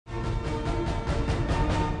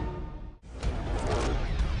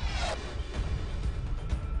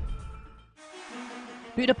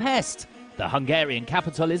Budapest. The Hungarian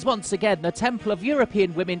capital is once again the temple of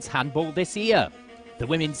European women's handball this year. The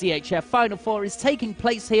Women's EHF Final Four is taking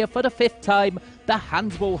place here for the fifth time, the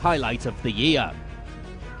handball highlight of the year.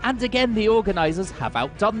 And again the organisers have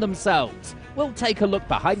outdone themselves. We'll take a look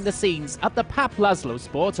behind the scenes at the Pap Laszlo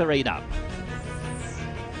Sport Arena.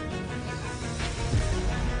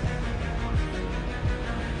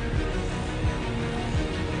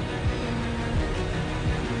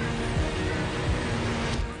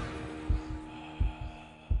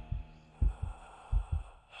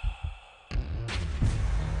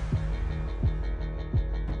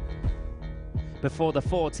 Before the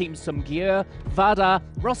four teams from Győr, Vardar,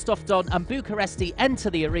 Rostov-Don and Bucharesti enter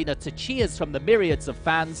the arena to cheers from the myriads of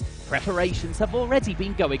fans, preparations have already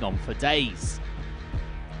been going on for days.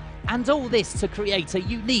 And all this to create a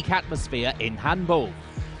unique atmosphere in handball.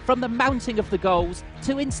 From the mounting of the goals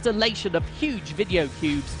to installation of huge video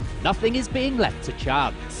cubes, nothing is being left to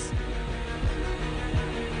chance.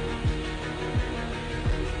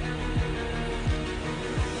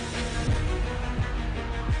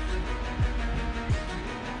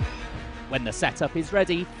 When the setup is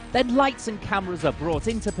ready, then lights and cameras are brought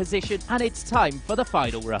into position and it's time for the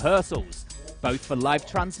final rehearsals, both for live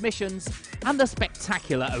transmissions and the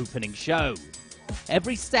spectacular opening show.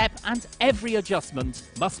 Every step and every adjustment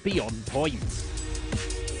must be on point.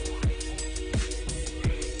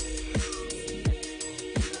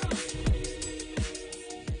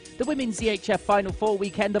 The Women's EHF Final Four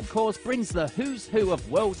weekend, of course, brings the who's who of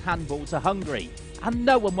world handball to Hungary, and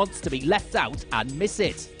no one wants to be left out and miss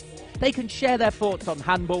it. They can share their thoughts on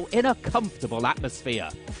handball in a comfortable atmosphere.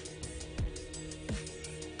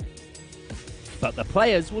 But the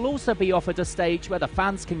players will also be offered a stage where the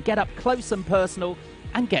fans can get up close and personal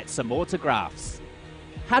and get some autographs.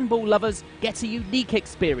 Handball lovers get a unique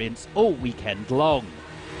experience all weekend long.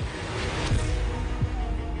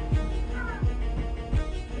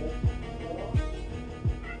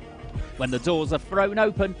 When the doors are thrown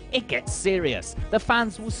open, it gets serious. The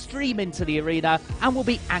fans will stream into the arena and will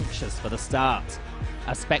be anxious for the start.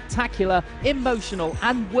 A spectacular, emotional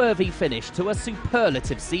and worthy finish to a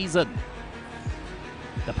superlative season.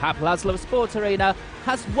 The Pap Laszlo Sport Arena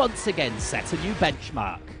has once again set a new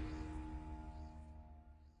benchmark.